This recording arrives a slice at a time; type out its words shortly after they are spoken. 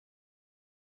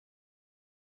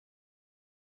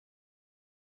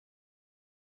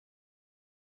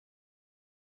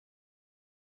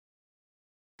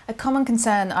A common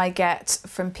concern I get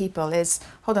from people is,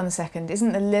 hold on a second,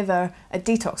 isn't the liver a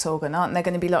detox organ? Aren't there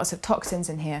going to be lots of toxins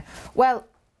in here? Well,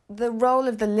 the role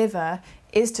of the liver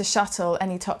is to shuttle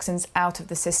any toxins out of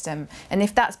the system. And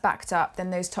if that's backed up, then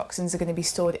those toxins are going to be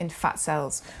stored in fat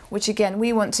cells, which again,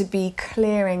 we want to be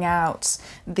clearing out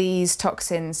these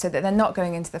toxins so that they're not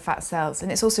going into the fat cells.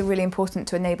 And it's also really important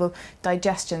to enable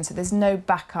digestion, so there's no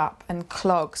backup and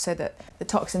clog so that the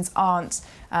toxins aren't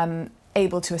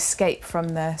able to escape from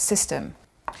the system.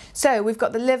 So we've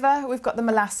got the liver, we've got the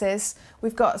molasses,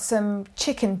 we've got some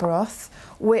chicken broth,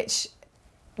 which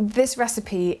this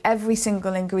recipe, every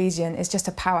single ingredient is just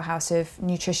a powerhouse of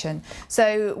nutrition.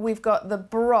 So we've got the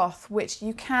broth, which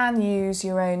you can use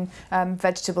your own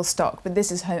vegetable stock, but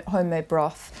this is homemade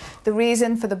broth. The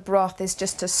reason for the broth is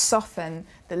just to soften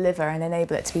the liver and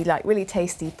enable it to be like really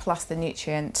tasty, plus the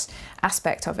nutrient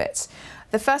aspect of it.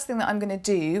 The first thing that I'm going to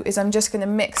do is I'm just going to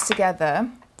mix together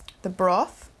the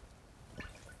broth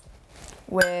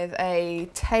with a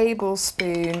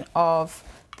tablespoon of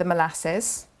the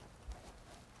molasses.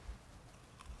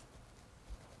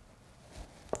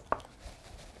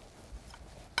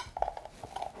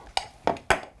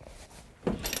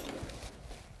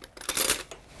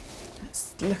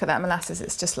 Look at that molasses,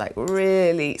 it's just like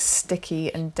really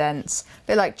sticky and dense. A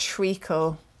bit like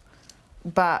treacle,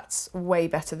 but way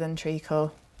better than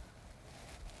treacle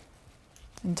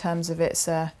in terms of its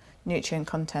nutrient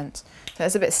content. So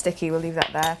it's a bit sticky, we'll leave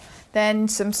that there. Then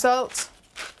some salt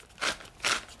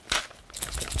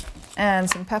and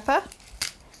some pepper.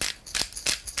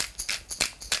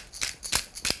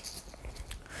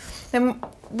 Then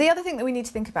the other thing that we need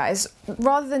to think about is,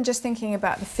 rather than just thinking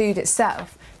about the food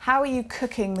itself, how are you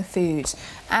cooking the food?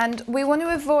 And we want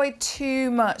to avoid too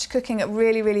much cooking at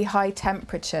really, really high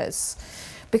temperatures,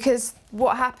 because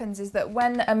what happens is that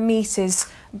when a meat is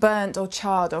burnt or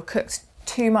charred or cooked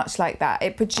too much like that,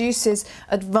 it produces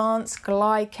advanced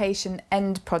glycation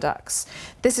end products.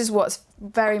 This is what's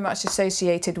very much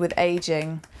associated with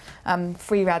aging,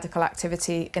 free radical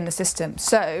activity in the system.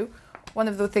 So one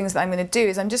of the things that I'm going to do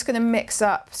is I'm just going to mix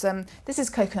up some, this is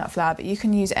coconut flour, but you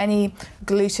can use any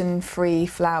gluten-free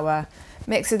flour.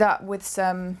 Mix it up with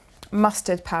some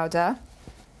mustard powder.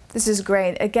 This is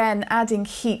great, again, adding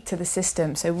heat to the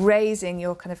system, so raising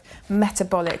your kind of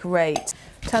metabolic rate.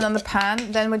 Turn on the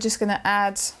pan, then we're just going to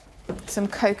add some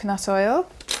coconut oil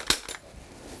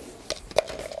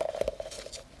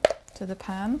to the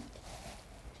pan.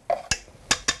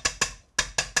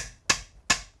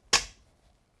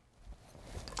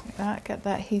 Get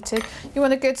that heated. You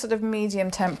want a good sort of medium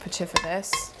temperature for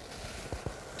this.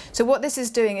 So what this is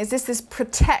doing is this is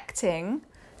protecting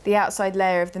the outside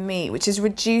layer of the meat, which is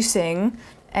reducing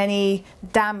any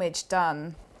damage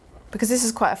done, because this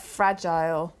is quite a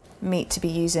fragile meat to be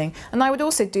using. And I would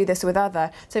also do this with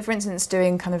other, so for instance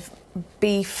doing kind of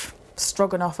beef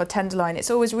stroganoff or tenderloin,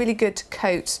 it's always really good to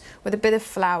coat with a bit of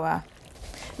flour.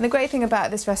 And the great thing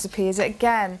about this recipe is,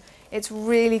 again, it's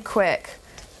really quick.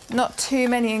 Not too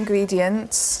many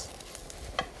ingredients.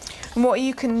 And what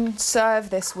you can serve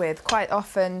this with, quite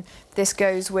often this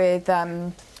goes with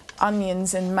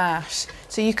onions and mash.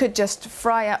 So you could just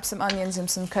fry up some onions in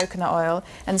some coconut oil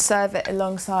and serve it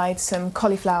alongside some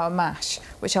cauliflower mash,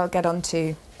 which I'll get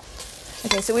onto.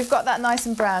 Okay, so we've got that nice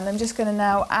and brown. I'm just going to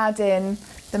now add in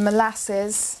the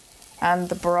molasses and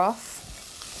the broth.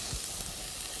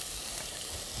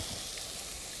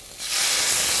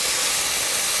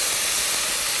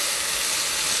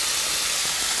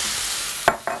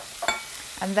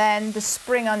 And then the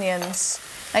spring onions.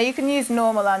 Now you can use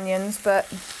normal onions, but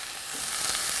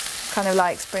kind of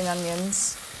like spring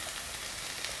onions.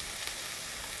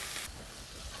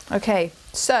 Okay,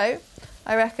 so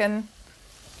I reckon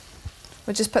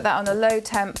we'll just put that on a low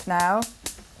temp now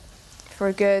for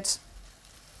a good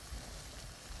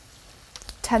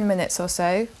 10 minutes or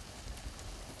so,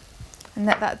 and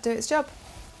let that do its job.